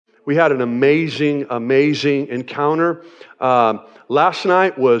We had an amazing encounter. Last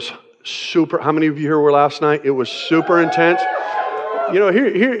night was super. How many of you here were last night? It was super intense. You know,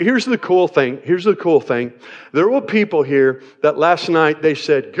 here's the cool thing. Here's the cool thing. There were people here that last night they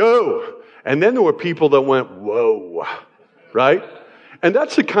said, go. And then there were people that went, whoa, right? And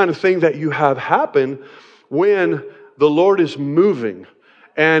that's the kind of thing that you have happen when the Lord is moving.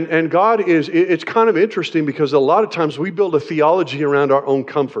 And God is, it's kind of interesting because a lot of times we build a theology around our own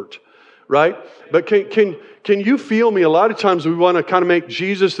comfort, right? But can you feel me? A lot of times we want to kind of make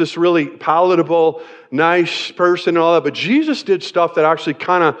Jesus this really palatable, nice person and all that. But Jesus did stuff that actually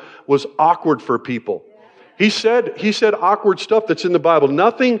kind of was awkward for people. He said awkward stuff that's in the Bible.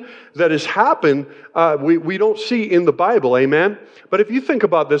 Nothing that has happened we don't see in the Bible, amen? But if you think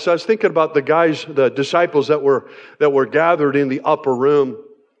about this, I was thinking about the disciples that were gathered in the upper room.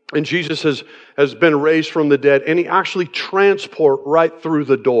 And Jesus has been raised from the dead, and he actually transport right through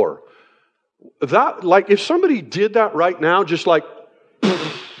the door. That, like, if somebody did that right now, just like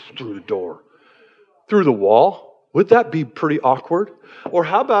through the door, through the wall, would that be pretty awkward? Or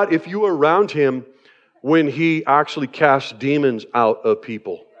how about if you were around him when he actually cast demons out of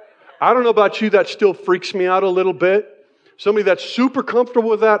people? I don't know about you, that still freaks me out a little bit. Somebody that's super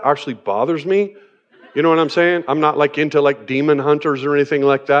comfortable with that actually bothers me. You know what I'm saying? I'm not like into like demon hunters or anything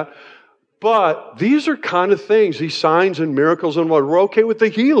like that. But these are kind of things, these signs and miracles and what. We're okay with the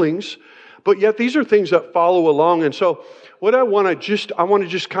healings, but yet these are things that follow along. And so what I want to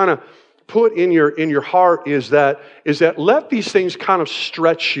just kind of put in your heart is that let these things kind of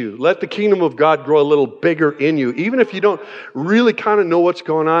stretch you. Let the kingdom of God grow a little bigger in you, even if you don't really kind of know what's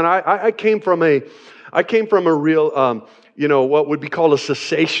going on. I came from a real what would be called a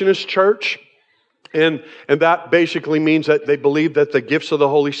cessationist church. And that basically means that they believed that the gifts of the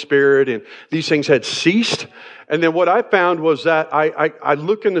Holy Spirit and these things had ceased. And then what I found was that I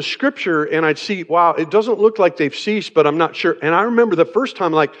look in the scripture and I'd see, wow, it doesn't look like they've ceased, but I'm not sure. And I remember the first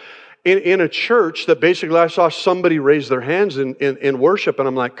time, like in a church, that basically I saw somebody raise their hands in worship, and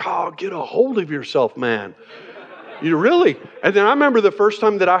I'm like, oh, get a hold of yourself, man. You really? And then I remember the first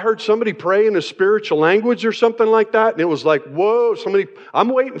time that I heard somebody pray in a spiritual language or something like that, and it was like, whoa, I'm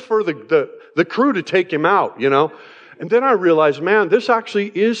waiting for the crew to take him out, you know? And then I realized, man, this actually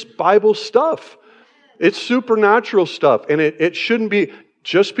is Bible stuff. It's supernatural stuff, and it shouldn't be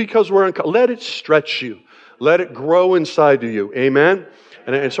just because let it stretch you. Let it grow inside of you. Amen?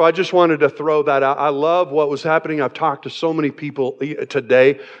 And so I just wanted to throw that out. I love what was happening. I've talked to so many people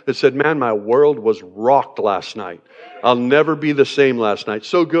today that said, man, my world was rocked last night. I'll never be the same last night.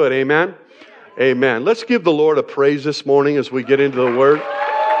 So good. Amen? Amen. Let's give the Lord a praise this morning as we get into the Word.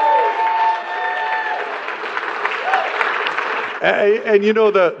 And you know,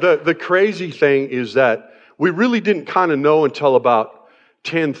 the crazy thing is that we really didn't kind of know until about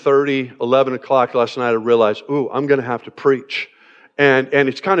 10:30, 11 o'clock last night. I realized, I'm going to have to preach. And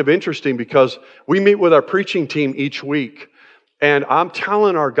it's kind of interesting because we meet with our preaching team each week. And I'm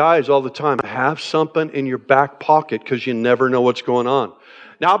telling our guys all the time, have something in your back pocket because you never know what's going on.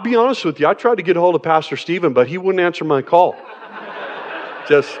 Now, I'll be honest with you. I tried to get a hold of Pastor Stephen, but he wouldn't answer my call.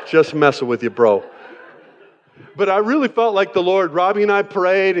 Just messing with you, bro. But I really felt like the Lord, Robbie and I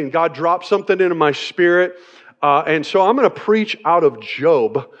prayed, and God dropped something into my spirit. And so I'm going to preach out of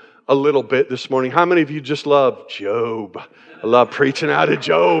Job a little bit this morning. How many of you just love Job? I love preaching out of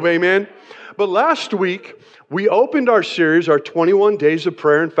Job, amen? But last week, we opened our series, our 21 days of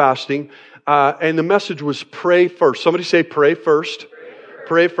prayer and fasting, and the message was pray first. Somebody say pray first.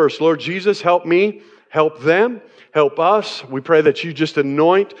 Pray first. Lord Jesus, help me, help them, help us. We pray that you just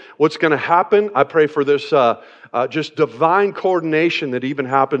anoint what's going to happen. I pray for this just divine coordination that even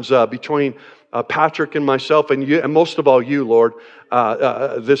happens between Patrick and myself and you, and most of all you, Lord,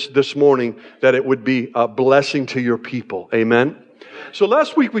 this morning, that it would be a blessing to your people. Amen. So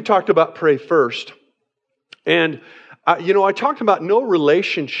last week we talked about pray first. And, I talked about no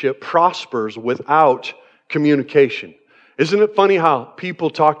relationship prospers without communication. Isn't it funny how people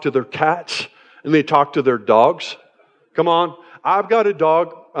talk to their cats and they talk to their dogs? Come on. I've got a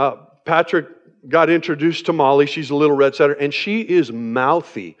dog. Patrick got introduced to Molly. She's a little red setter, and she is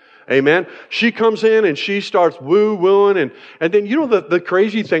mouthy. Amen. She comes in and she starts woo-wooing. And then, the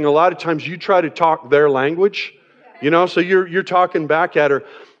crazy thing, a lot of times you try to talk their language, so you're talking back at her.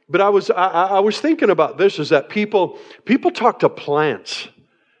 But I was thinking about this, is that people talk to plants.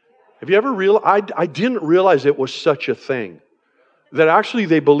 Have you ever realized? I didn't realize it was such a thing. That actually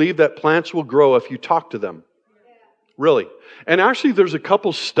they believe that plants will grow if you talk to them. Really. And actually there's a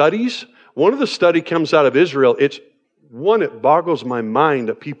couple studies. One of the study comes out of Israel. It boggles my mind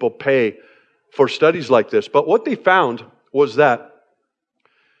that people pay for studies like this. But what they found was that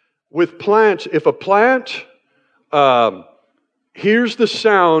with plants, if a plant hears the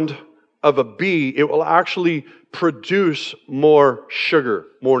sound of a bee, it will actually produce more sugar,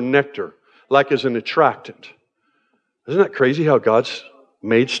 more nectar, like as an attractant. Isn't that crazy how God's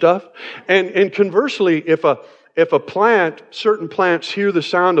made stuff? And conversely, if a plant, certain plants hear the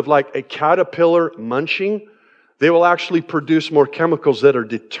sound of like a caterpillar munching, they will actually produce more chemicals that are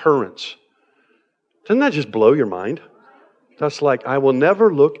deterrents. Doesn't that just blow your mind? That's like, I will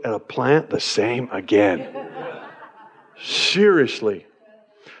never look at a plant the same again. Seriously.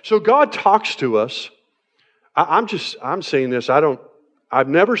 So God talks to us. I'm saying this, I've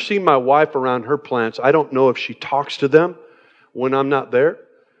never seen my wife around her plants. I don't know if she talks to them when I'm not there.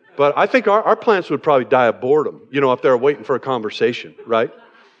 But I think our plants would probably die of boredom, if they're waiting for a conversation, right?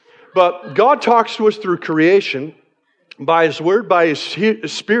 But God talks to us through creation, by His Word, by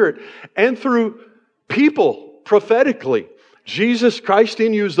His Spirit, and through people, prophetically. Jesus Christ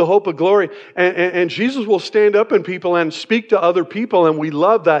in you is the hope of glory. And Jesus will stand up in people and speak to other people, and we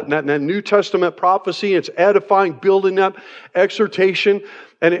love that. And that New Testament prophecy, it's edifying, building up, exhortation.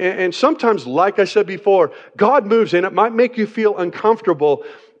 And sometimes, like I said before, God moves, and it might make you feel uncomfortable,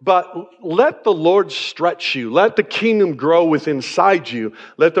 but let the Lord stretch you. Let the kingdom grow within inside you.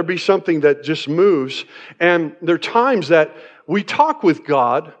 Let there be something that just moves. And there are times that we talk with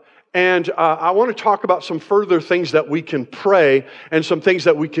God, and I want to talk about some further things that we can pray and some things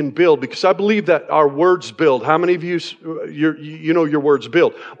that we can build, because I believe that our words build. How many of you know your words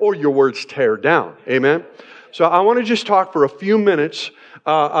build, or your words tear down? Amen? So I want to just talk for a few minutes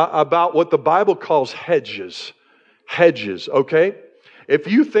about what the Bible calls hedges. Hedges, okay? If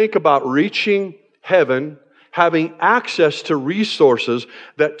you think about reaching heaven, having access to resources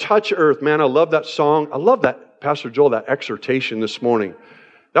that touch earth, man, I love that song. I love that, Pastor Joel, that exhortation this morning.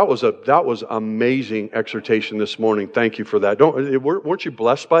 That was amazing exhortation this morning. Thank you for that. Weren't you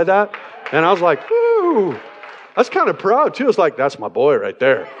blessed by that? And I was like, ooh, that's kind of proud too. It's like, that's my boy right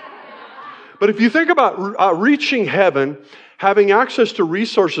there. But if you think about reaching heaven, having access to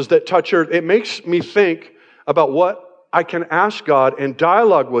resources that touch earth, it makes me think about what I can ask God and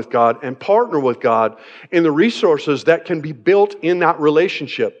dialogue with God and partner with God in the resources that can be built in that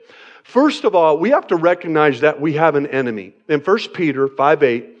relationship. First of all, we have to recognize that we have an enemy. In 1 Peter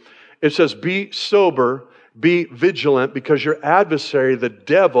 5:8, it says, be sober, be vigilant, because your adversary, the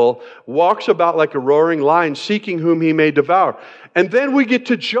devil, walks about like a roaring lion, seeking whom he may devour. And then we get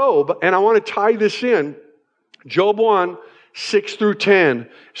to Job, and I want to tie this in. Job 1, 6 through 10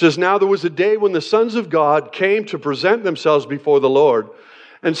 says, now there was a day when the sons of God came to present themselves before the Lord,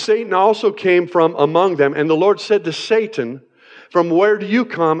 and Satan also came from among them. And the Lord said to Satan, from where do you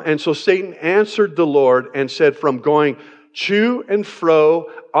come? And so Satan answered the Lord and said, from going to and fro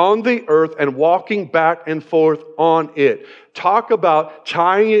on the earth and walking back and forth on it. Talk about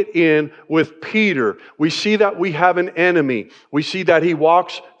tying it in with Peter. We see that we have an enemy. We see that he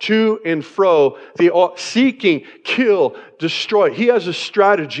walks to and fro, seeking, kill, destroy. He has a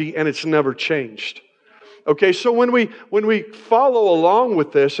strategy, and it's never changed. Okay, so when we follow along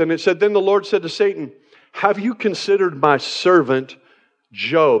with this, and it said, then the Lord said to Satan, have you considered my servant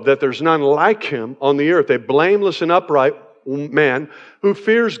Job, that there's none like him on the earth, a blameless and upright man who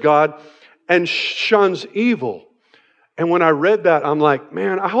fears God and shuns evil? And when I read that, I'm like,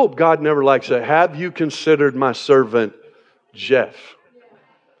 man, I hope God never likes that. Have you considered my servant Jeff?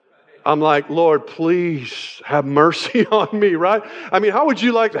 I'm like, Lord, please have mercy on me, right? I mean, how would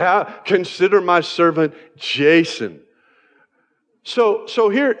you like to consider my servant Jason? So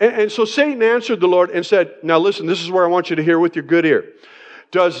here, and so Satan answered the Lord and said, now listen, this is where I want you to hear with your good ear.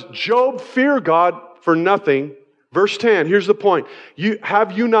 Does Job fear God for nothing? Verse 10, here's the point.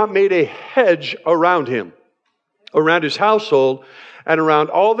 Have you not made a hedge around him, around his household, and around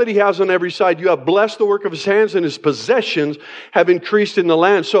all that he has on every side? You have blessed the work of his hands, and his possessions have increased in the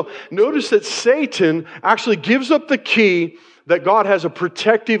land. So notice that Satan actually gives up the key that God has a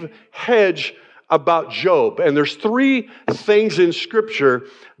protective hedge about Job. And there's three things in Scripture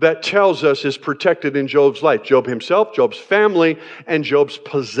that tells us is protected in Job's life. Job himself, Job's family, and Job's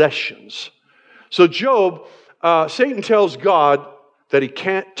possessions. So Job, Satan tells God that he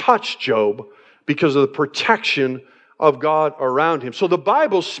can't touch Job because of the protection of God around him. So the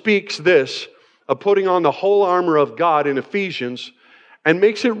Bible speaks this of putting on the whole armor of God in Ephesians, and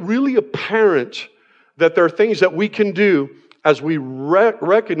makes it really apparent that there are things that we can do as we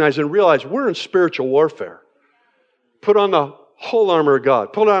recognize and realize we're in spiritual warfare. Put on the whole armor of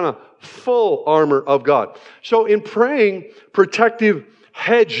God. Put on a full armor of God. So in praying protective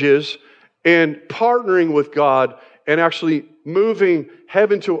hedges and partnering with God and actually moving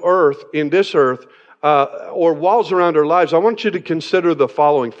heaven to earth in this earth, or walls around our lives, I want you to consider the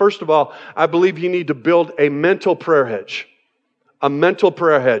following. First of all, I believe you need to build a mental prayer hedge. A mental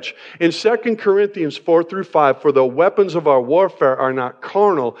prayer hedge. In 2 Corinthians 4 through 5, for the weapons of our warfare are not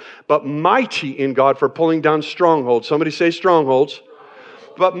carnal, but mighty in God for pulling down strongholds. Somebody say strongholds.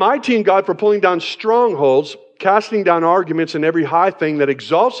 But mighty in God for pulling down strongholds, casting down arguments and every high thing that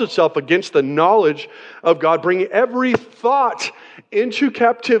exalts itself against the knowledge of God, bringing every thought into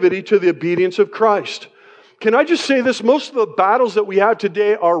captivity to the obedience of Christ. Can I just say this? Most of the battles that we have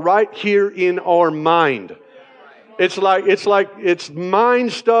today are right here in our mind. It's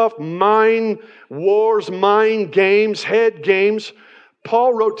mind stuff, mind wars, mind games, head games.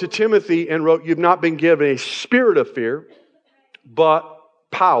 Paul wrote to Timothy and wrote, you've not been given a spirit of fear, but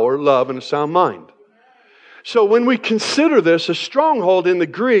power, love, and a sound mind. So when we consider this, a stronghold in the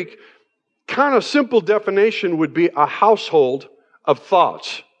Greek, kind of simple definition would be a household of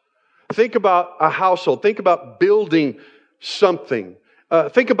thoughts. Think about a household. Think about building something.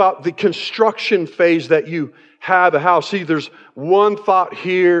 Think about the construction phase that you have a house. See, there's one thought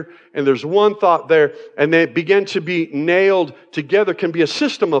here and there's one thought there, and they begin to be nailed together. Can be a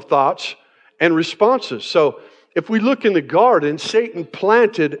system of thoughts and responses. So if we look in the garden, Satan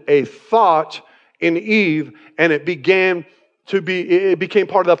planted a thought in Eve, and it became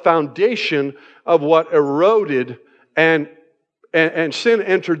part of the foundation of what eroded and sin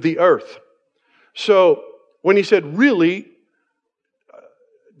entered the earth. So when he said, really,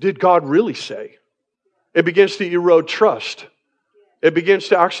 did God really say? It begins to erode trust. It begins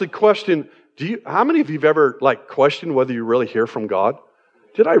to actually question, how many of you have ever questioned whether you really hear from God?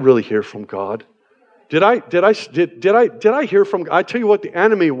 Did I really hear from God? Did I hear from God? I tell you what, the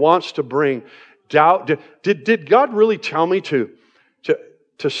enemy wants to bring doubt. Did God really tell me to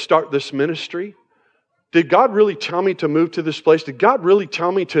start this ministry? Did God really tell me to move to this place? Did God really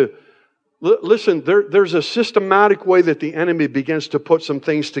tell me to... Listen, there's a systematic way that the enemy begins to put some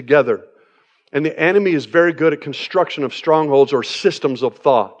things together. And the enemy is very good at construction of strongholds or systems of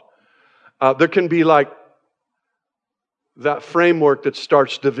thought. There can be that framework that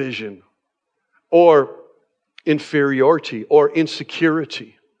starts division or inferiority or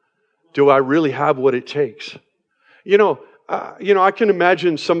insecurity. Do I really have what it takes? I can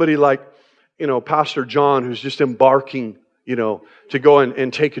imagine somebody like, Pastor John, who's just embarking, to go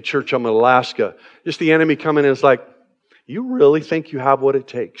and take a church up in Alaska. Just the enemy coming in and is like, you really think you have what it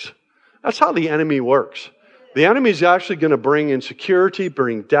takes? That's how the enemy works. The enemy is actually going to bring insecurity,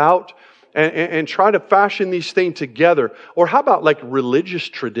 bring doubt, and try to fashion these things together. Or how about religious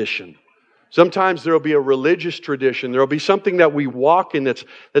tradition? Sometimes there will be a religious tradition. There will be something that we walk in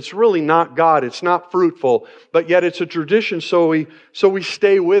that's really not God. It's not fruitful, but yet it's a tradition, so we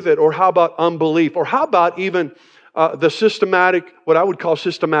stay with it. Or how about unbelief? Or how about even the systematic, what I would call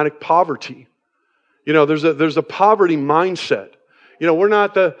systematic poverty? There's a poverty mindset. We're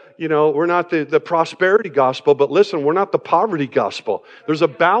not the prosperity gospel, but listen, we're not the poverty gospel. There's a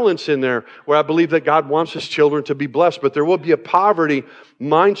balance in there where I believe that God wants His children to be blessed, but there will be a poverty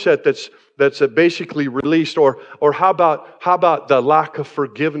mindset that's basically released. Or how about the lack of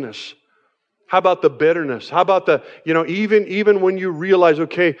forgiveness? How about the bitterness? How about even when you realize,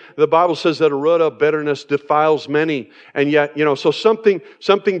 okay, the Bible says that a root of bitterness defiles many, and yet, so something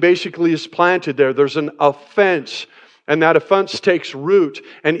basically is planted there. There's an offense. And that offense takes root.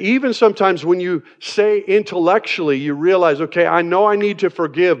 And even sometimes when you say intellectually, you realize, okay, I know I need to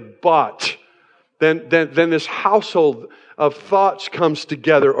forgive, but then this household of thoughts comes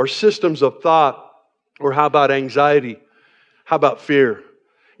together, or systems of thought. Or how about anxiety? How about fear?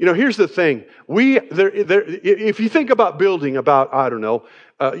 Here's the thing. If you think about building, in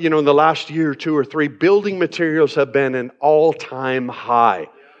the last year or two or three, building materials have been an all-time high.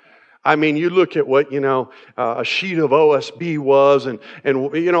 I mean, you look at what, a sheet of OSB was and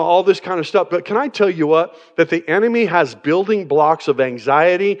all this kind of stuff. But can I tell you what? That the enemy has building blocks of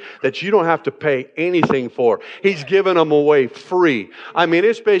anxiety that you don't have to pay anything for. He's giving them away free. I mean,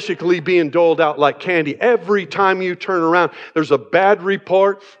 it's basically being doled out like candy. Every time you turn around, there's a bad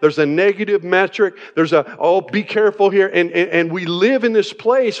report. There's a negative metric. There's be careful here. And we live in this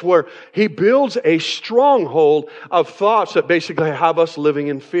place where he builds a stronghold of thoughts that basically have us living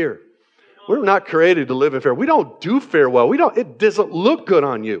in fear. We're not created to live in fear. We don't do fear well. It doesn't look good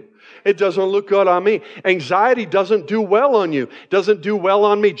on you. It doesn't look good on me. Anxiety doesn't do well on you. It doesn't do well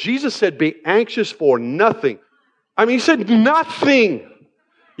on me. Jesus said, be anxious for nothing. I mean, he said nothing.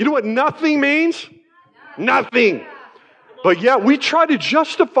 You know what nothing means? Nothing. But yeah, we try to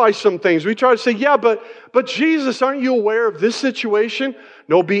justify some things. We try to say, yeah, but Jesus, aren't you aware of this situation?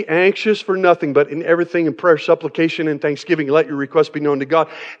 No, be anxious for nothing, but in everything in prayer, supplication, and thanksgiving, let your requests be known to God.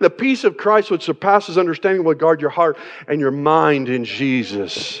 The peace of Christ, which surpasses understanding, will guard your heart and your mind in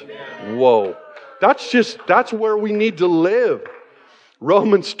Jesus. Whoa. That's where we need to live.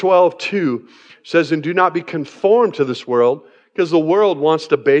 Romans 12:2 says, and do not be conformed to this world, because the world wants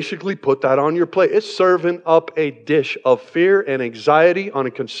to basically put that on your plate. It's serving up a dish of fear and anxiety on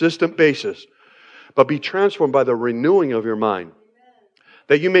a consistent basis. But be transformed by the renewing of your mind,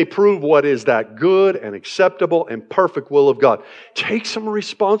 that you may prove what is that good and acceptable and perfect will of God. Take some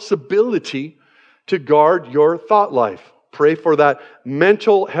responsibility to guard your thought life. Pray for that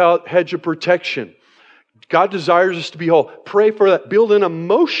mental hedge of protection. God desires us to be whole. Pray for that. Build an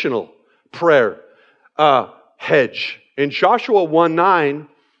emotional prayer hedge. In Joshua 1:9,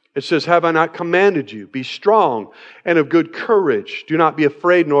 it says, have I not commanded you? Be strong and of good courage. Do not be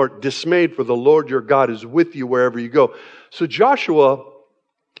afraid nor dismayed, for the Lord your God is with you wherever you go. So Joshua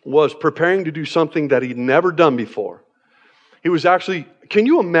was preparing to do something that he'd never done before. He was actually, can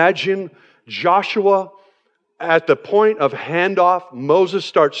you imagine Joshua at the point of handoff? Moses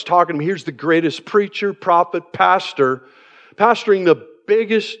starts talking to him. Here's the greatest preacher, prophet, pastor, pastoring the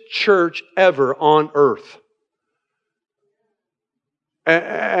biggest church ever on earth.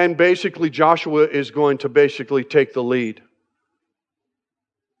 And basically Joshua is going to basically take the lead.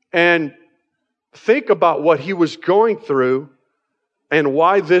 And think about what he was going through and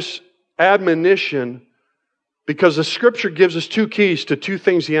why this admonition, because the scripture gives us two keys to two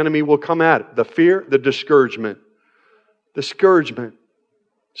things the enemy will come at. The fear, the discouragement. Discouragement.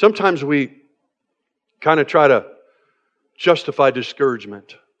 Sometimes we kind of try to justify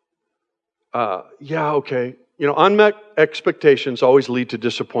discouragement. Okay. Unmet expectations always lead to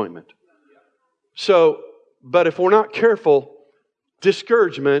disappointment. So, but if we're not careful,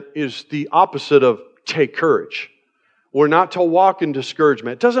 discouragement is the opposite of take courage. We're not to walk in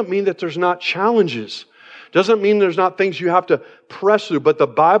discouragement. It doesn't mean that there's not challenges. It doesn't mean there's not things you have to press through, but the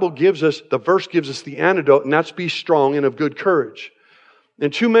verse gives us the antidote, and that's be strong and of good courage.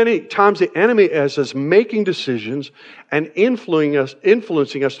 And too many times the enemy has us making decisions and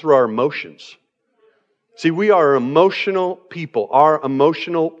influencing us through our emotions. See, we are emotional people, our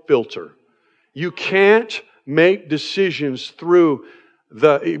emotional filter. You can't make decisions through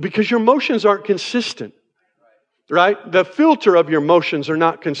because your emotions aren't consistent, right? The filter of your emotions are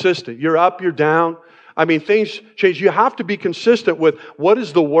not consistent. You're up, you're down. Things change. You have to be consistent with what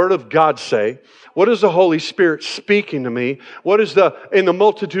does the Word of God say? What is the Holy Spirit speaking to me? What is in the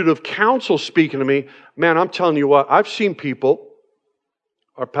multitude of counsel speaking to me? Man, I'm telling you what, I've seen people,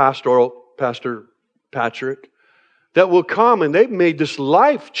 our Pastor Patrick, that will come and they've made this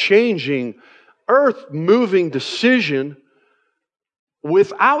life-changing, earth-moving decision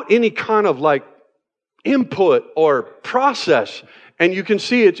without any kind of input or process. And you can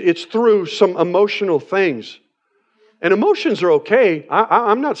see it's through some emotional things. And emotions are okay.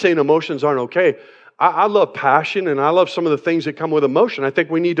 I'm not saying emotions aren't okay. I love passion and I love some of the things that come with emotion. I think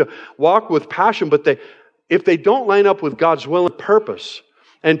we need to walk with passion, but if they don't line up with God's will and purpose,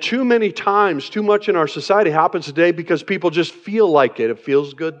 and too many times, too much in our society happens today because people just feel like it. It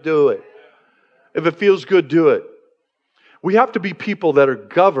feels good, do it. If it feels good, do it. We have to be people that are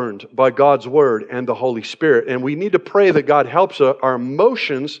governed by God's Word and the Holy Spirit. And we need to pray that God helps our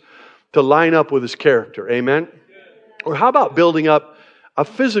emotions to line up with His character. Amen? Or how about building up a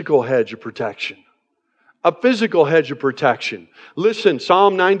physical hedge of protection? A physical hedge of protection. Listen,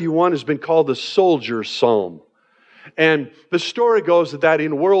 Psalm 91 has been called the soldier's psalm. And the story goes that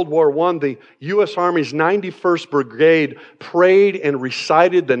in World War I, the U.S. Army's 91st Brigade prayed and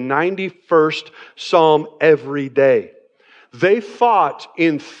recited the 91st Psalm every day. They fought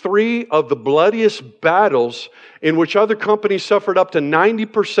in 3 of the bloodiest battles in which other companies suffered up to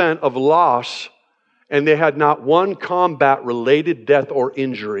 90% of loss, and they had not one combat-related death or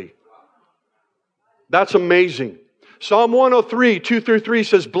injury. That's amazing. Psalm 103, 2-3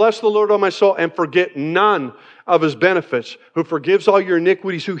 says, bless the Lord, O my soul, and forget none of His benefits, who forgives all your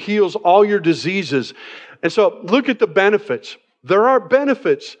iniquities, who heals all your diseases. And so look at the benefits. There are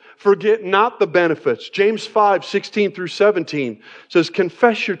benefits. Forget not the benefits. James 5:16-17 says,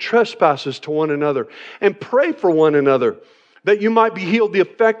 confess your trespasses to one another and pray for one another, that you might be healed. The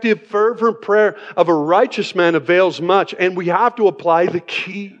effective, fervent prayer of a righteous man avails much. And we have to apply the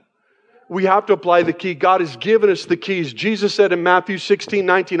key. We have to apply the key. God has given us the keys. Jesus said in Matthew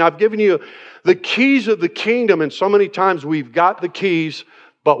 16:19, I've given you the keys of the kingdom. And so many times we've got the keys,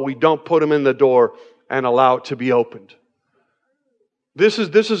 but we don't put them in the door and allow it to be opened. This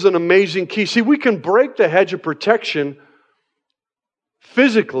is an amazing key. See, we can break the hedge of protection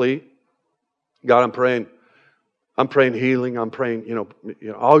Physically, God, I'm praying healing. I'm praying,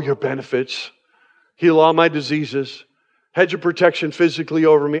 all your benefits. Heal all my diseases. Hedge of protection physically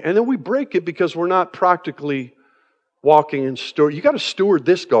over me. And then we break it because we're not practically walking in steward. You got to steward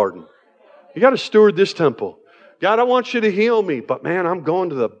this garden. You got to steward this temple. God, I want you to heal me. But man, I'm going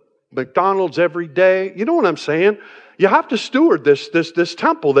to the McDonald's every day. You know what I'm saying? You have to steward this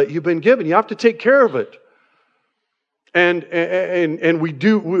temple that you've been given. You have to take care of it. And we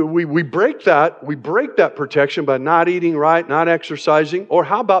break that protection by not eating right, not exercising. Or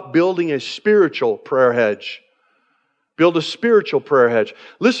how about building a spiritual prayer hedge? Build a spiritual prayer hedge.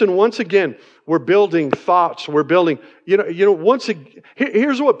 Listen, once again, we're building thoughts. We're building,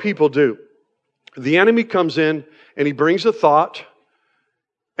 here's what people do. The enemy comes in and he brings a thought,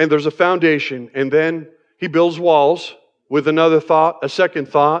 and there's a foundation, and then he builds walls with another thought, a second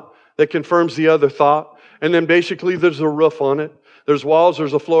thought that confirms the other thought. And then basically there's a roof on it. There's walls,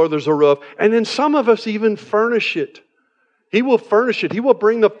 there's a floor, there's a roof. And then some of us even furnish it. He will furnish it. He will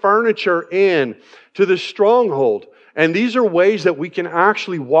bring the furniture in to this stronghold. And these are ways that we can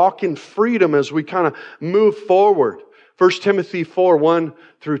actually walk in freedom as we kind of move forward. 1 Timothy 4, 1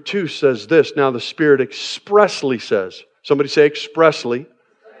 through 2 says this. Now the Spirit expressly says, somebody say expressly,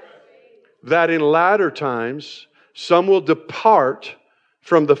 that in latter times some will depart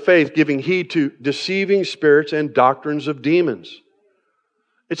from the faith, giving heed to deceiving spirits and doctrines of demons.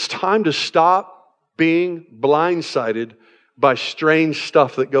 It's time to stop being blindsided by strange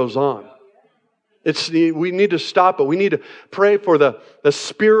stuff that goes on. We need to stop it. We need to pray for the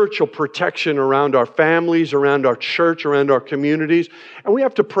spiritual protection around our families, around our church, around our communities. And we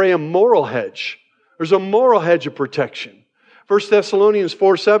have to pray a moral hedge. There's a moral hedge of protection. 1 Thessalonians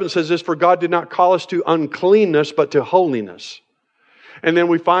 4:7 says this, for God did not call us to uncleanness, but to holiness. And then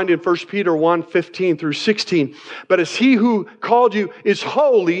we find in 1 Peter 1:15 through 16, but as He who called you is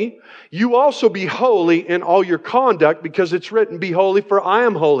holy, you also be holy in all your conduct, because it's written, be holy, for I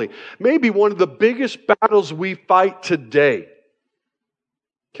am holy. Maybe one of the biggest battles we fight today.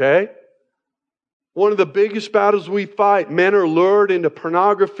 Okay? One of the biggest battles we fight. Men are lured into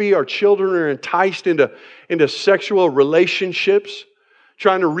pornography. Our children are enticed into sexual relationships,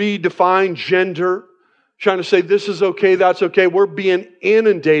 trying to redefine gender, trying to say this is okay, that's okay. We're being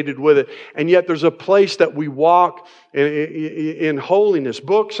inundated with it. And yet there's a place that we walk in holiness.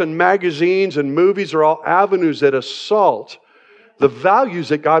 Books and magazines and movies are all avenues that assault the values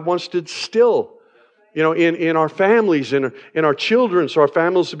that God wants to instill, in our families, in our children, so our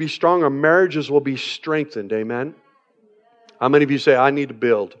families will be strong, our marriages will be strengthened. Amen? How many of you say, I need to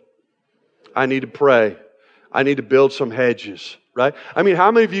build? I need to pray. I need to build some hedges. Right? I mean,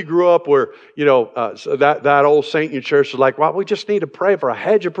 how many of you grew up where, that old saint in your church was like, well, we just need to pray for a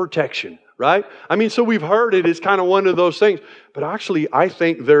hedge of protection, right? I mean, so we've heard it. It's kind of one of those things. But actually, I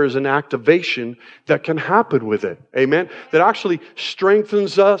think there is an activation that can happen with it. Amen? That actually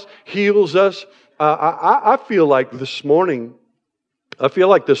strengthens us, heals us. I feel like this morning, there are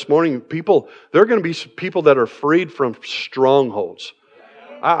going to be people that are freed from strongholds.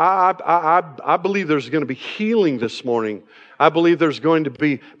 I believe there's going to be healing this morning. I believe there's going to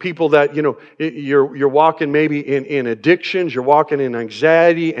be people that, you're walking maybe in addictions, you're walking in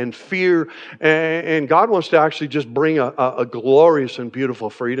anxiety and fear, and God wants to actually just bring a glorious and beautiful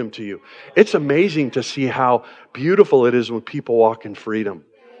freedom to you. It's amazing to see how beautiful it is when people walk in freedom.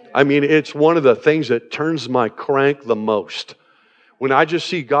 I mean, it's one of the things that turns my crank the most. When I just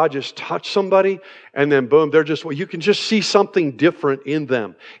see God just touch somebody, and then boom, you can just see something different in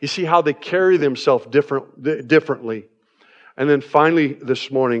them. You see how they carry themselves differently. And then finally this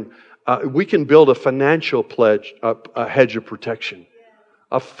morning, we can build a financial a hedge of protection.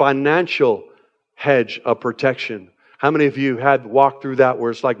 A financial hedge of protection. How many of you had walked through that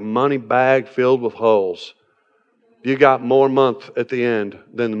where it's like money bag filled with holes? You got more month at the end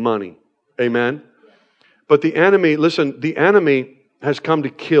than the money. Amen? But the enemy has come to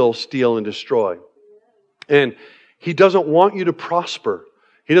kill, steal, and destroy. And he doesn't want you to prosper.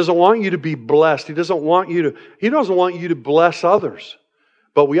 He doesn't want you to be blessed. He doesn't want you to bless others.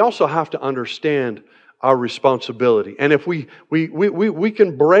 But we also have to understand our responsibility. And if we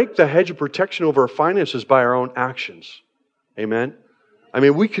can break the hedge of protection over our finances by our own actions. Amen? I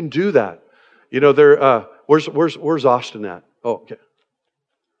mean, we can do that. Where's Austin at? Oh, okay.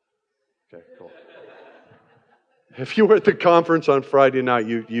 Okay, cool. If you were at the conference on Friday night,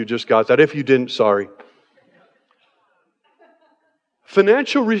 you just got that. If you didn't, sorry.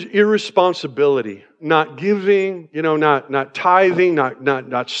 Financial irresponsibility, not giving, not tithing,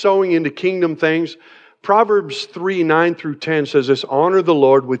 not sowing into kingdom things. Proverbs 3, 9 through 10 says this, honor the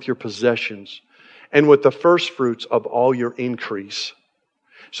Lord with your possessions and with the first fruits of all your increase.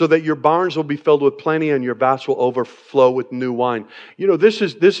 so that your barns will be filled with plenty and your vats will overflow with new wine. You know, this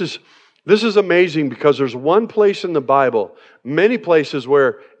is amazing because there's one place in the Bible, many places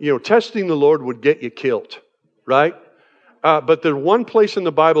where, testing the Lord would get you killed, right? But there's one place in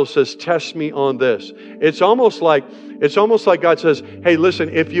the Bible that says, test me on this. It's almost like God says, hey, listen,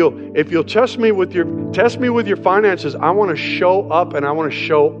 if you'll test me with your finances, I want to show up and I want to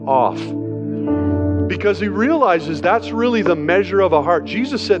show off. Because He realizes that's really the measure of a heart.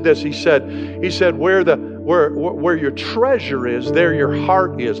 Jesus said this, He said, where your treasure is, there your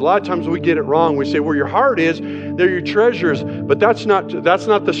heart is. A lot of times we get it wrong. We say where your heart is, there your treasure is. But that's not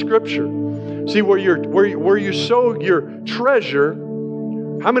the Scripture. See, where you sow your treasure,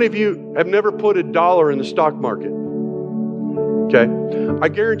 how many of you have never put $1 in the stock market? Okay. I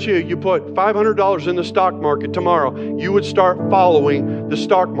guarantee you put $500 in the stock market tomorrow, you would start following the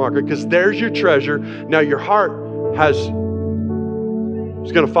stock market because there's your treasure. Now your heart is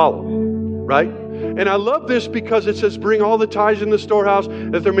going to follow, right? And I love this because it says, bring all the tithes in the storehouse,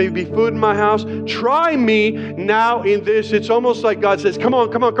 that there may be food in my house. Try me now in this. It's almost like God says, come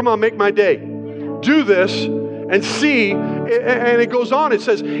on, make my day. Do this and see. And it goes on. It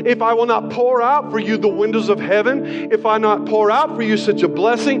says, if I will not pour out for you the windows of heaven, if I not pour out for you such a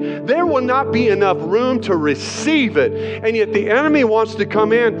blessing, there will not be enough room to receive it. And yet the enemy wants to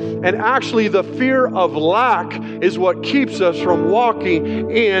come in, and actually the fear of lack is what keeps us from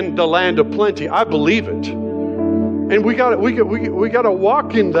walking in the land of plenty. I believe it. And we got to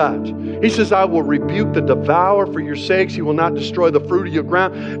walk in that. He says, I will rebuke the devourer for your sakes. He will not destroy the fruit of your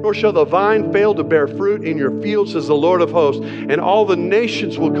ground, nor shall the vine fail to bear fruit in your fields, says the Lord of hosts. And all the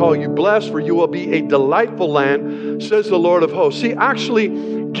nations will call you blessed, for you will be a delightful land, says the Lord of hosts. See, actually,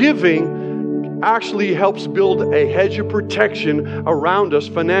 giving actually helps build a hedge of protection around us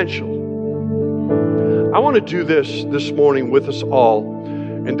financially. I want to do this morning with us all.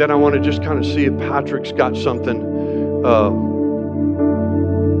 And then I want to just kind of see if Patrick's got something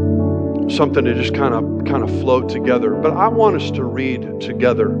to just kind of float together. But I want us to read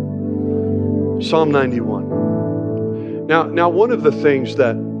together Psalm 91. Now, one of the things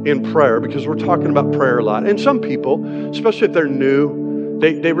that in prayer, because we're talking about prayer a lot, and some people, especially if they're new,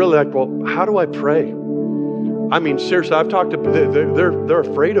 they really like, well, how do I pray? I mean, seriously, I've talked to they're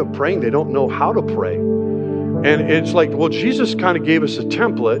afraid of praying. They don't know how to pray. And it's like, well, Jesus kind of gave us a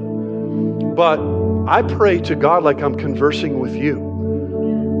template, but I pray to God like I'm conversing with you.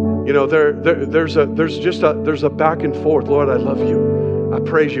 You know, there's a back and forth. Lord, I love you. I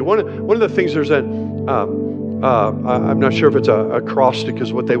praise you. One of the things I'm not sure if it's a acrostic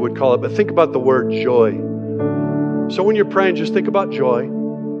is what they would call it, but think about the word joy. So when you're praying, just think about joy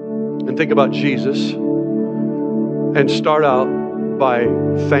and think about Jesus and start out by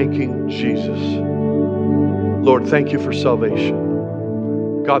thanking Jesus. Lord, thank you for salvation.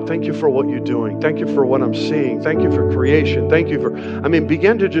 God, thank you for what you're doing. Thank you for what I'm seeing. Thank you for creation. Thank you for,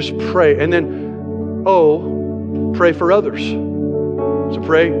 begin to just pray. And then, pray for others.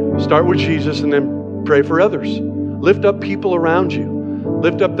 So start with Jesus and then pray for others. Lift up people around you.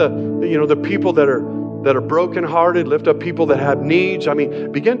 Lift up the people that are brokenhearted. Lift up people that have needs.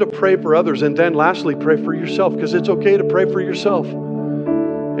 Begin to pray for others. And then lastly, pray for yourself, because it's okay to pray for yourself.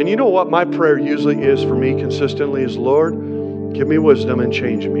 And you know what my prayer usually is for me consistently is, Lord, give me wisdom and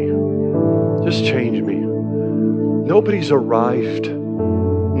change me. Just change me. Nobody's arrived.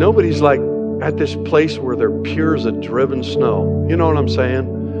 Nobody's like at this place where they're pure as a driven snow. You know what I'm saying?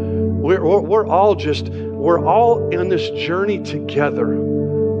 We're all in this journey together.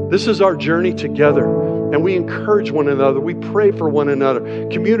 This is our journey together. And we encourage one another. We pray for one another.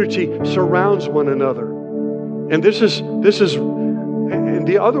 Community surrounds one another. And this is and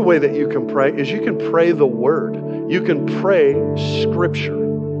the other way that you can pray is you can pray the Word. You can pray Scripture.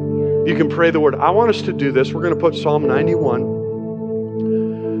 You can pray the Word. I want us to do this. We're going to put Psalm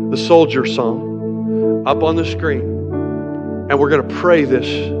 91, the soldier psalm, up on the screen. And we're going to pray this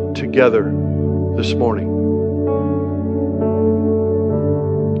together this morning.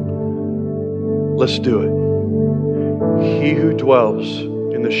 Let's do it. He who dwells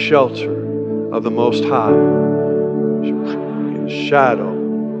in the shelter of the Most High, in the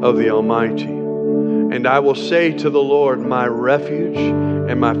shadow of the Almighty. And I will say to the Lord, my refuge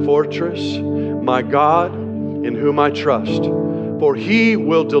and my fortress, my God, in whom I trust. For he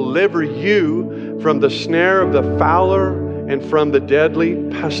will deliver you from the snare of the fowler and from the deadly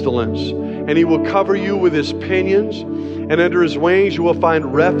pestilence. And he will cover you with his pinions, and under his wings you will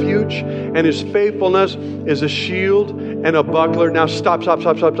find refuge, and his faithfulness is a shield and a buckler. Now stop.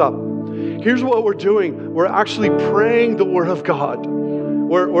 Here's what we're doing. We're actually praying the Word of God.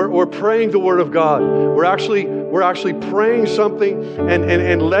 we're praying the Word of God. We're actually praying something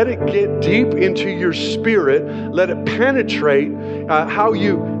and let it get deep into your spirit. Let it penetrate how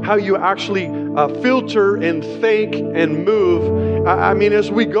you actually filter and think and move. I mean,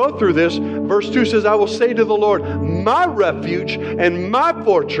 as we go through this, verse 2 says, I will say to the Lord, my refuge and my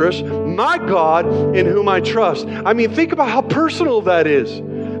fortress, my God in whom I trust. I mean, think about how personal that is.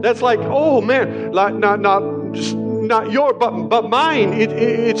 That's like, oh man, like not your, but mine.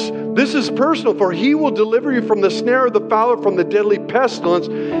 This is personal. For he will deliver you from the snare of the fowler, from the deadly pestilence,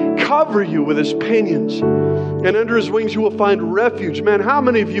 cover you with his pinions, and under his wings you will find refuge. Man, how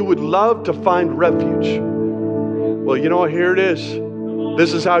many of you would love to find refuge? Well, you know what? Here it is.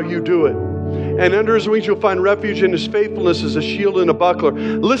 This is how you do it. And under his wings you'll find refuge, and his faithfulness is a shield and a buckler.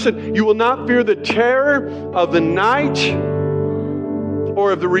 Listen, you will not fear the terror of the night,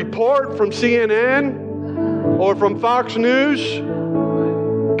 or of the report from CNN, or from Fox News.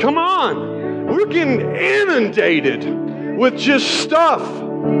 Come on. We're getting inundated with just stuff.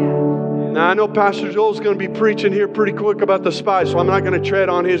 Now, I know Pastor Joel's going to be preaching here pretty quick about the spy, so I'm not going to tread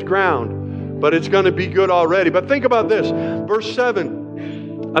on his ground. But it's going to be good already. But think about this. Verse 7.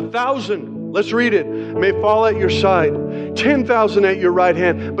 1,000, let's read it, may fall at your side, 10,000 at your right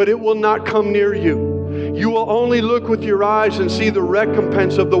hand, but it will not come near you. You will only look with your eyes and see the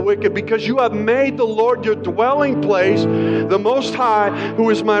recompense of the wicked, because you have made the Lord your dwelling place, the Most High, who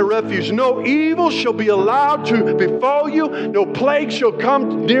is my refuge. No evil shall be allowed to befall you. No plague shall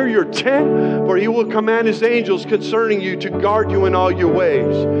come near your tent, for he will command his angels concerning you to guard you in all your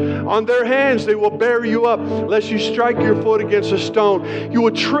ways. On their hands they will bear you up, lest you strike your foot against a stone. You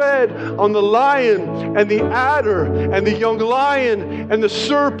will tread on the lion and the adder and the young lion and the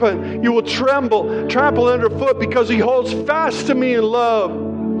serpent. You will trample underfoot, because he holds fast to me in love.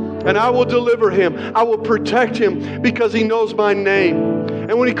 And I will deliver him. I will protect him, because he knows my name.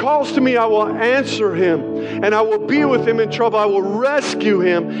 And when he calls to me, I will answer him. And I will be with him in trouble. I will rescue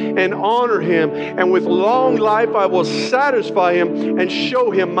him and honor him. And with long life I will satisfy him and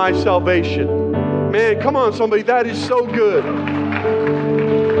show him my salvation. Man, come on, somebody. That is so good.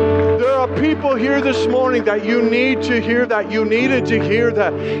 There are people here this morning that you need to hear that. You needed to hear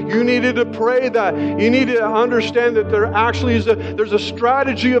that. You needed to pray that. You need to understand that there actually is there's a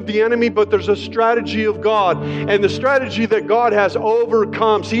strategy of the enemy, but there's a strategy of God. And the strategy that God has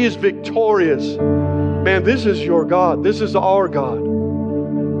overcomes. He is victorious. Man, this is your God. This is our God.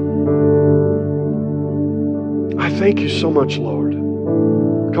 I thank you so much, Lord.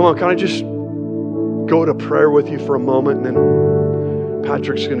 Come on, can I just go to prayer with you for a moment, and then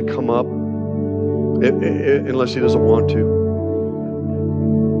Patrick's going to come up, unless he doesn't want to.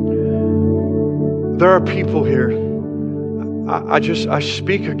 There are people here. I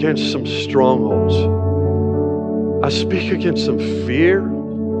speak against some strongholds. I speak against some fear.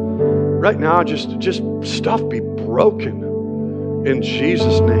 Right now, just stuff be broken in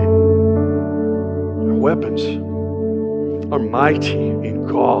Jesus' name. Our weapons are mighty in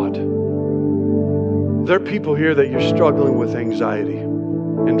God. There are people here that you're struggling with anxiety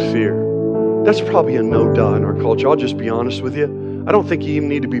and fear. That's probably a no-duh in our culture. I'll just be honest with you. I don't think you even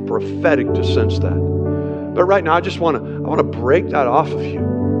need to be prophetic to sense that. But right now, I want to break that off of you.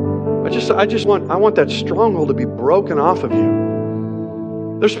 I want that stronghold to be broken off of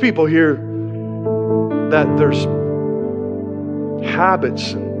you. There's people here that there's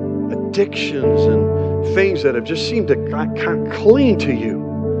habits and addictions and things that have just seemed to kind of cling to you.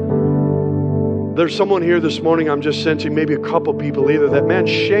 There's someone here this morning, I'm just sensing maybe a couple people either, that man,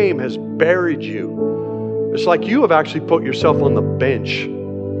 shame has buried you. It's like you have actually put yourself on the bench.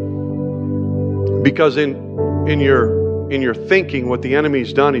 Because in your thinking, what the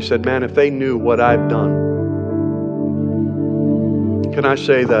enemy's done, he said, man, if they knew what I've done. Can I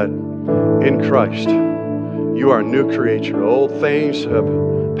say that in Christ, you are a new creature. Old things have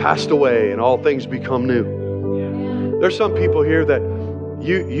passed away and all things become new. There's some people here that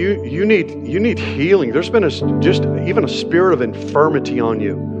you need healing. There's been even a spirit of infirmity on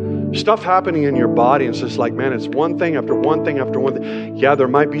you. Stuff happening in your body, and it's just like, man, it's one thing after one thing after one thing. Yeah, there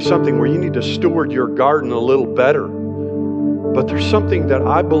might be something where you need to steward your garden a little better. But there's something that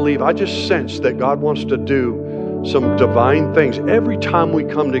I believe, I just sense that God wants to do some divine things. Every time we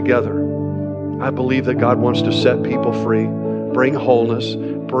come together, I believe that God wants to set people free, bring wholeness,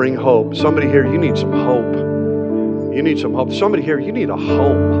 bring hope. Somebody here, you need some hope. You need some hope. Somebody here, you need a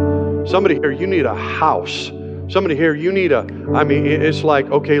home. Somebody here, you need a house. Somebody here, you need it's like,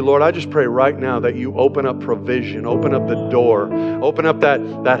 okay, Lord, I just pray right now that you open up provision, open up the door, open up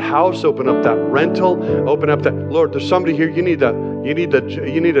that house, open up that rental, open up that, Lord, there's somebody here, you need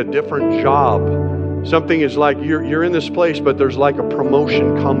a different job. Something is like you're in this place, but there's like a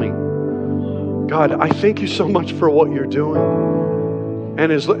promotion coming. God, I thank you so much for what you're doing.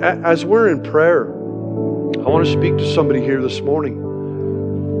 And as we're in prayer, I want to speak to somebody here this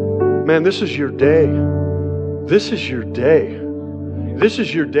morning. Man, this is your day. This is your day. This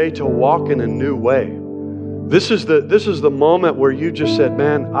is your day to walk in a new way. This is the moment where you just said,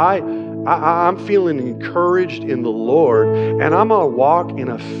 man, I'm feeling encouraged in the Lord, and I'm going to walk in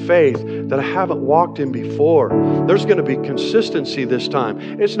a faith that I haven't walked in before. There's going to be consistency this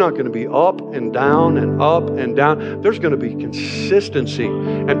time. It's not going to be up and down and up and down. There's going to be consistency,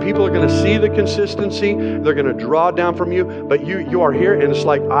 and people are going to see the consistency. They're going to draw down from you, but you are here, and it's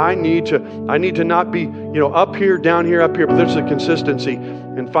like I need to not be up here, down here, up here, but there's a consistency.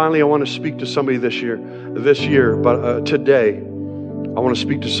 And finally, I want to speak to somebody this year, but today. I want to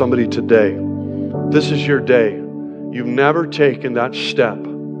speak to somebody today. This is your day. You've never taken that step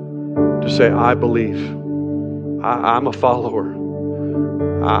to say, I believe. I'm a follower.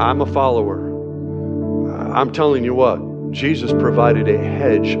 I'm a follower. I'm telling you what, Jesus provided a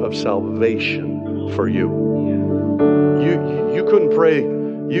hedge of salvation for you. You couldn't pray.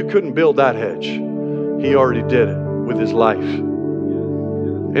 You couldn't build that hedge. He already did it with his life.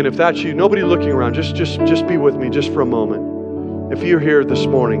 And if that's you, nobody looking around, just be with me just for a moment. If you're here this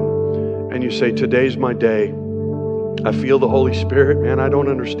morning and you say, today's my day, I feel the Holy Spirit, man, I don't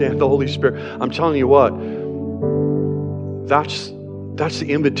understand the Holy Spirit. I'm telling you what, that's the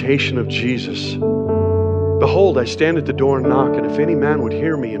invitation of Jesus. Behold, I stand at the door and knock, and if any man would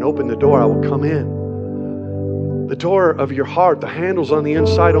hear me and open the door, I will come in. The door of your heart, the handle's on the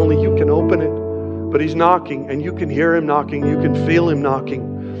inside, only you can open it. But he's knocking, and you can hear him knocking, you can feel him knocking.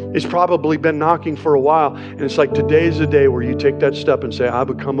 He's probably been knocking for a while. And it's like today's the day where you take that step and say, I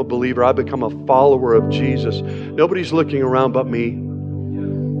become a believer. I become a follower of Jesus. Nobody's looking around but me.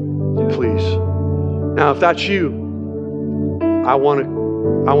 Please. Now, if that's you, I want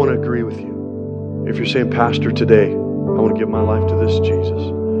to agree with you. If you're saying, Pastor, today, I want to give my life to this Jesus.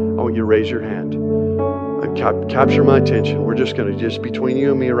 I want you to raise your hand. And capture my attention. We're just going to, just between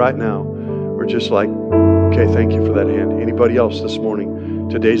you and me right now, we're just like, okay, thank you for that hand. Anybody else this morning?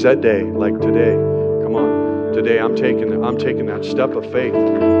 Today's that day, like today. Come on. Today I'm taking that step of faith.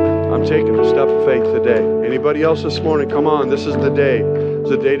 I'm taking the step of faith today. Anybody else this morning? Come on. This is the day. It's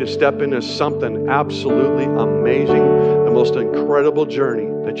the day to step into something absolutely amazing. The most incredible journey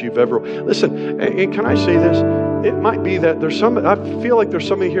that you've ever... Listen, and can I say this? It might be that I feel like there's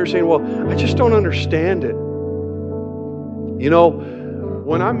somebody here saying, well, I just don't understand it.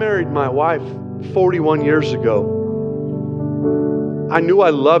 When I married my wife 41 years ago, I knew I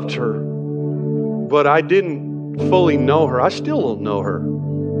loved her, but I didn't fully know her. I still don't know her.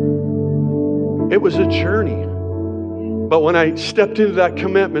 It was a journey. But when I stepped into that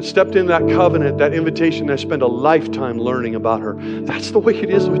commitment, stepped into that covenant, that invitation, I spent a lifetime learning about her. That's the way it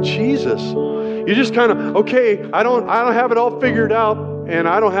is with Jesus. You just kind of, okay, I don't have it all figured out, and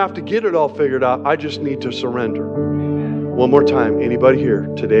I don't have to get it all figured out. I just need to surrender. One more time, anybody here,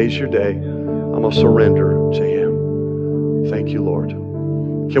 today's your day. I'm going to surrender to him. Thank you, Lord.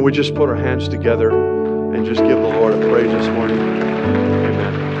 Can we just put our hands together and just give the Lord a praise this morning?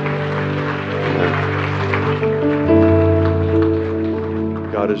 Amen.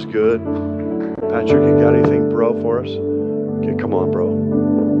 Amen. God is good. Patrick, you got anything, bro, for us? Okay, come on, bro.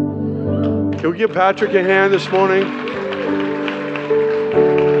 Can we give Patrick a hand this morning?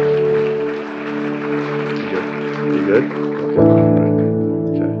 You good?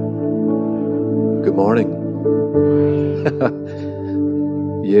 Okay. Good morning.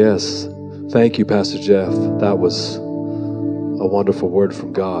 Yes. Thank you, Pastor Jeff. That was a wonderful word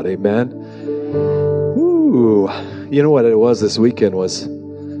from God. Amen. Ooh. You know what it was this weekend was,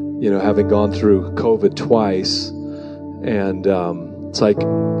 having gone through COVID twice, and it's like,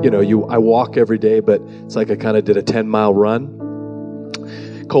 I walk every day, but it's like I kind of did a 10-mile run.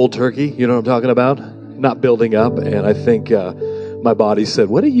 Cold turkey, you know what I'm talking about? Not building up. And I think my body said,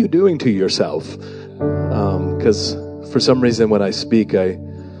 what are you doing to yourself? Because for some reason when I speak, I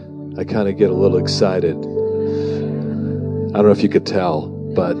kind of get a little excited. I don't know if you could tell,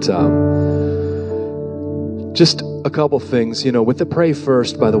 but just a couple things. With the Pray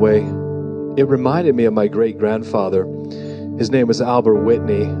First, by the way, it reminded me of my great-grandfather. His name was Albert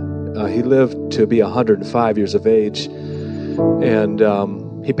Whitney. He lived to be 105 years of age, and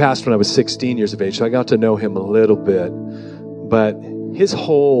he passed when I was 16 years of age, so I got to know him a little bit. But his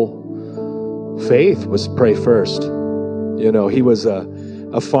whole faith was pray first. He was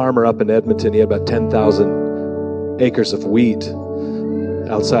a farmer up in Edmonton. He had about 10,000 acres of wheat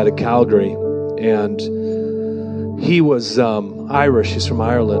outside of Calgary. And he was Irish. He's from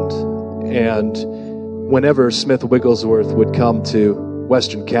Ireland. And whenever Smith Wigglesworth would come to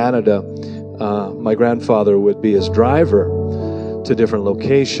Western Canada, my grandfather would be his driver to different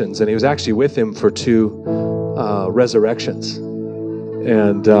locations, and he was actually with him for 2 resurrections.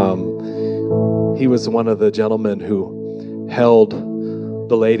 And he was one of the gentlemen who held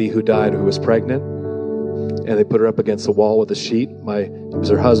the lady who died who was pregnant, and they put her up against the wall with a sheet. It was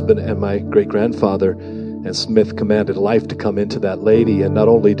her husband and my great-grandfather, and Smith commanded life to come into that lady, and not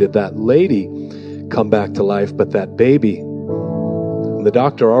only did that lady come back to life, but that baby. And the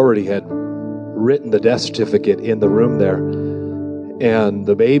doctor already had written the death certificate in the room there, and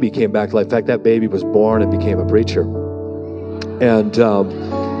the baby came back to life. In fact, that baby was born and became a preacher. And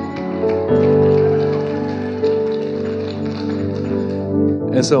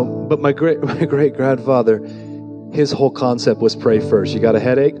so, but my great grandfather, his whole concept was pray first. You got a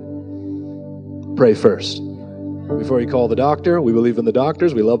headache? Pray first. Before you call the doctor, we believe in the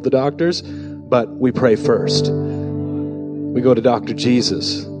doctors, we love the doctors, but we pray first. We go to Dr.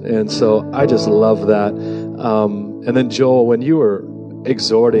 Jesus. And so I just love that. And then Joel, when you were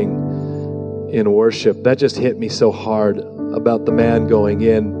exhorting in worship, that just hit me so hard about the man going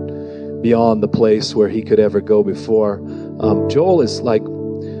in beyond the place where he could ever go before. Joel is like,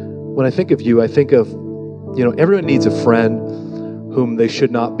 when I think of you, I think of, everyone needs a friend whom they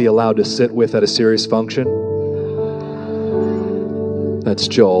should not be allowed to sit with at a serious function. That's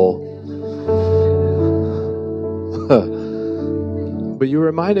Joel. But you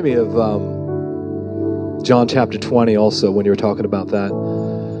reminded me of John chapter 20 also when you were talking about that.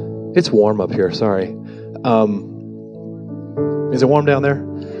 It's warm up here, sorry. Is it warm down there?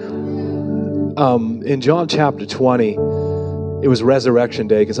 In John chapter 20, it was Resurrection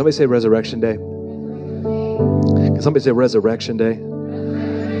Day. Can somebody say Resurrection Day? Can somebody say Resurrection Day?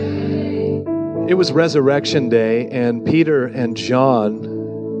 It was Resurrection Day, and Peter and John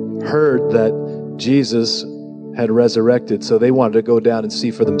heard that Jesus had resurrected, so they wanted to go down and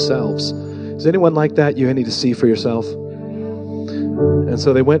see for themselves. Is anyone like that? You need to see for yourself? And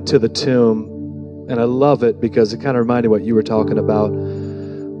so they went to the tomb, and I love it because it kind of reminded what you were talking about,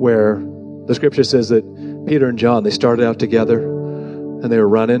 where the scripture says that Peter and John, they started out together, and they were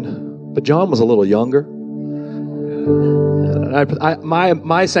running, but John was a little younger.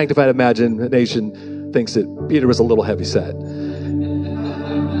 My sanctified imagination thinks that Peter was a little heavy-set.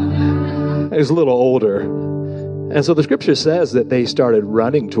 He was a little older. And so the scripture says that they started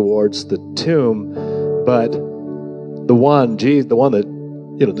running towards the tomb, but the one that,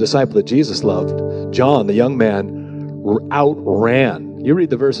 the disciple that Jesus loved, John, the young man, outran. You read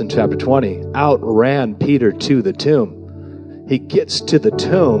the verse in chapter 20, outran Peter to the tomb. He gets to the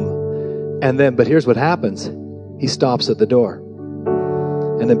tomb, and then, but here's what happens. He stops at the door.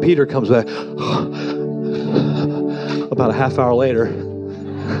 And then Peter comes back about a half hour later.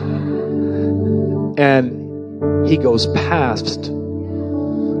 And he goes past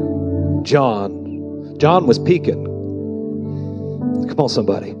John. John was peeking. Come on,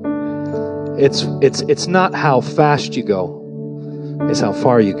 somebody. It's not how fast you go. It's how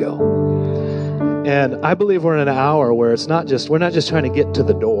far you go. And I believe we're in an hour where we're not just trying to get to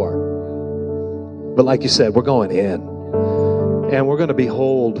the door. But like you said, we're going in. And we're going to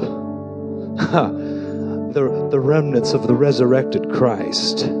behold the remnants of the resurrected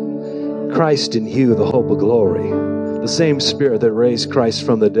Christ. Christ in you, the hope of glory. The same Spirit that raised Christ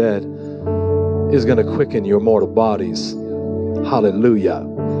from the dead is going to quicken your mortal bodies. Hallelujah.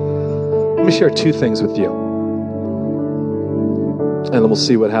 Let me share 2 things with you. And then we'll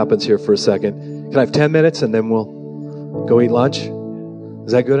see what happens here for a second. Can I have 10 minutes and then we'll go eat lunch?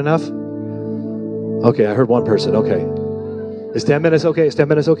 Is that good enough? Okay, I heard one person. Okay. Is 10 minutes okay? Is 10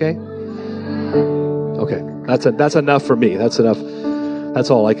 minutes okay? Okay. That's enough for me. That's enough. That's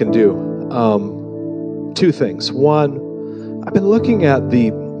all I can do. 2 things. One, I've been looking at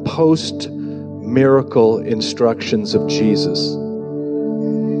the post-miracle instructions of Jesus.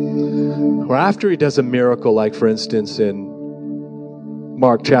 Where after he does a miracle, like for instance in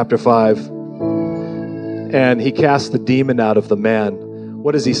Mark chapter 5, and he casts the demon out of the man,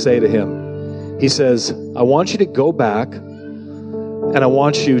 what does he say to him? He says, I want you to go back and I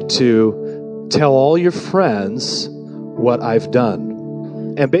want you to tell all your friends what I've done.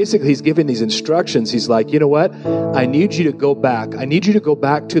 And basically he's giving these instructions. He's like, you know what? I need you to go back. I need you to go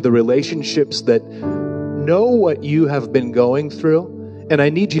back to the relationships that know what you have been going through. And I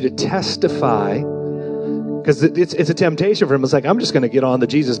need you to testify, because it's a temptation for him. It's like, I'm just going to get on the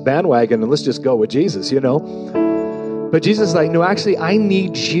Jesus bandwagon and let's just go with Jesus, But Jesus is like, no, actually, I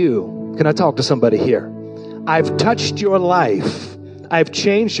need you. Can I talk to somebody here? I've touched your life. I've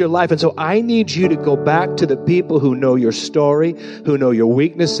changed your life. And so I need you to go back to the people who know your story, who know your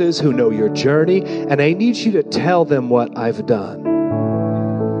weaknesses, who know your journey, and I need you to tell them what I've done.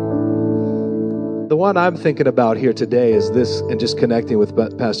 The one I'm thinking about here today is this, and just connecting with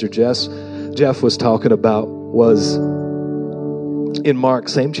Pastor Jeff was talking about, was in Mark,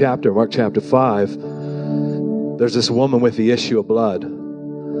 same chapter, Mark chapter 5, there's this woman with the issue of blood.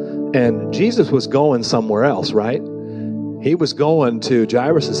 And Jesus was going somewhere else, right? He was going to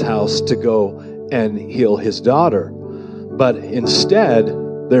Jairus' house to go and heal his daughter. But instead,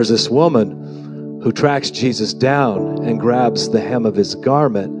 there's this woman who tracks Jesus down and grabs the hem of his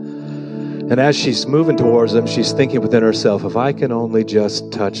garment. And as she's moving towards him, she's thinking within herself, if I can only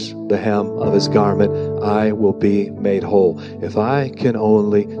just touch the hem of his garment, I will be made whole. If I can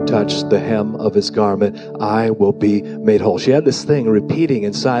only touch the hem of his garment, I will be made whole. She had this thing repeating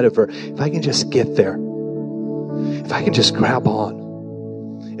inside of her, if I can just get there, if I can just grab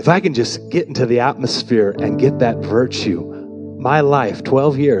on, if I can just get into the atmosphere and get that virtue. My life,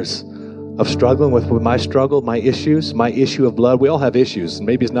 12 years of struggling with my struggle, my issues, my issue of blood. We all have issues.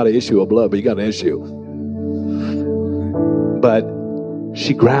 Maybe it's not an issue of blood, but you got an issue. But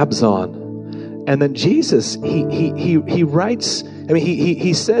she grabs on. And then Jesus, he writes, I mean,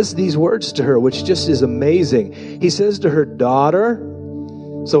 he says these words to her, which just is amazing. He says to her, daughter.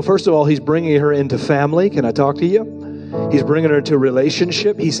 So first of all, he's bringing her into family. Can I talk to you? He's bringing her into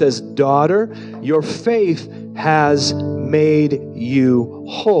relationship. He says, daughter, your faith has made you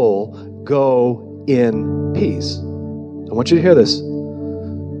whole. Go in peace. I want you to hear this,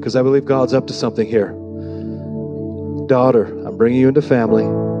 because I believe God's up to something here. Daughter, I'm bringing you into family.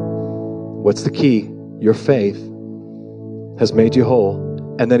 What's the key? Your faith has made you whole.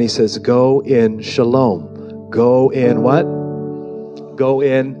 And then he says, go in shalom. Go in what? Go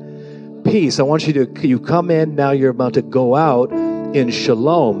in peace. I want you come in, now you're about to go out in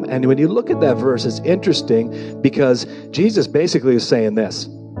shalom. And when you look at that verse, it's interesting because Jesus basically is saying this.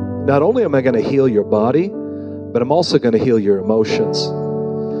 Not only am I going to heal your body, but I'm also going to heal your emotions.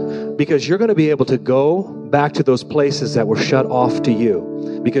 Because you're going to be able to go back to those places that were shut off to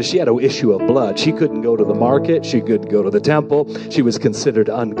you. Because she had an issue of blood. She couldn't go to the market. She couldn't go to the temple. She was considered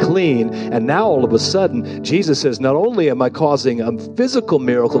unclean. And now all of a sudden, Jesus says, not only am I causing a physical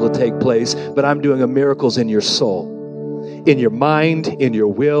miracle to take place, but I'm doing miracles in your soul. In your mind, in your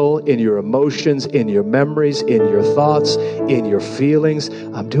will, in your emotions, in your memories, in your thoughts, in your feelings.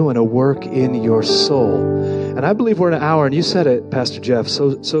 I'm doing a work in your soul. And I believe we're in an hour, and you said it, Pastor Jeff,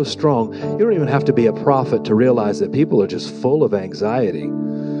 so strong. You don't even have to be a prophet to realize that people are just full of anxiety.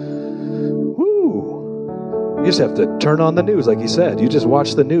 You just have to turn on the news, like you said. You just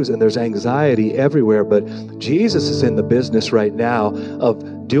watch the news, and there's anxiety everywhere. But Jesus is in the business right now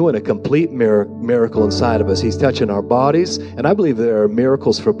of doing a complete miracle inside of us. He's touching our bodies, and I believe there are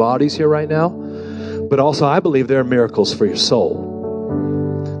miracles for bodies here right now. But also, I believe there are miracles for your soul.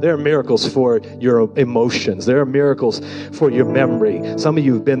 There are miracles for your emotions. There are miracles for your memory. Some of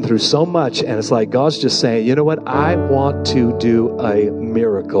you have been through so much, and it's like God's just saying, you know what? I want to do a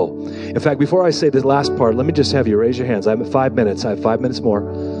miracle. In fact, before I say the last part, let me just have you raise your hands. I have 5 minutes. I have 5 minutes more.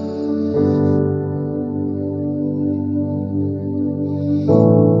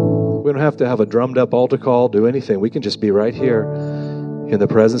 We don't have to have a drummed up altar call, do anything. We can just be right here in the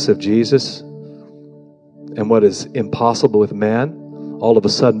presence of Jesus. And what is impossible with man, all of a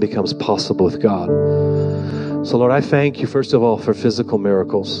sudden becomes possible with God. So Lord, I thank you, first of all, for physical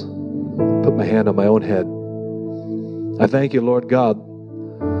miracles. Put my hand on my own head. I thank you, Lord God,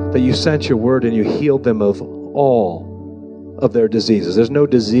 that you sent your word and you healed them of all of their diseases. There's no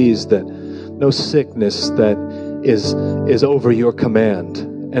disease no sickness that is over your command.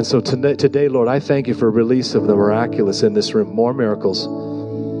 And so today, Lord, I thank you for a release of the miraculous in this room. More miracles.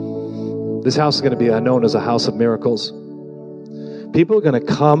 This house is going to be known as a house of miracles. People are going to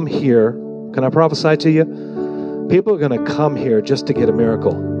come here. Can I prophesy to you? People are going to come here just to get a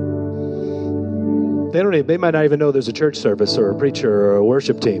miracle. They might not even know there's a church service or a preacher or a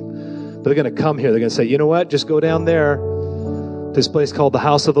worship team. But they're going to come here. They're going to say, you know what? Just go down there, this place called the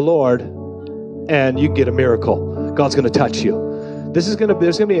House of the Lord, and you can get a miracle. God's going to touch you. There's going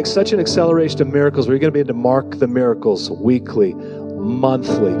to be such an acceleration of miracles where you're going to be able to mark the miracles weekly,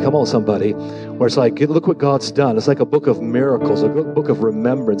 monthly. Come on, somebody. Where it's like, look what God's done. It's like a book of miracles, a book of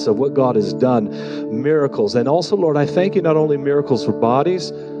remembrance of what God has done. Miracles. And also, Lord, I thank you not only miracles for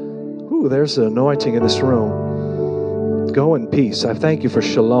bodies. Ooh, there's an anointing in this room. Go in peace. I thank you for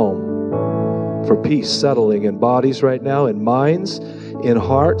shalom, for peace settling in bodies right now, in minds, in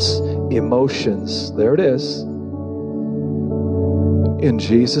hearts, emotions. There it is. In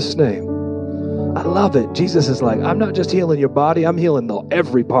Jesus' name. I love it. Jesus is like, I'm not just healing your body, I'm healing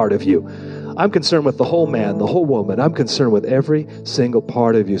every part of you. I'm concerned with the whole man, the whole woman. I'm concerned with every single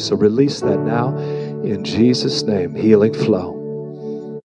part of you. So release that now in Jesus' name. Healing flow.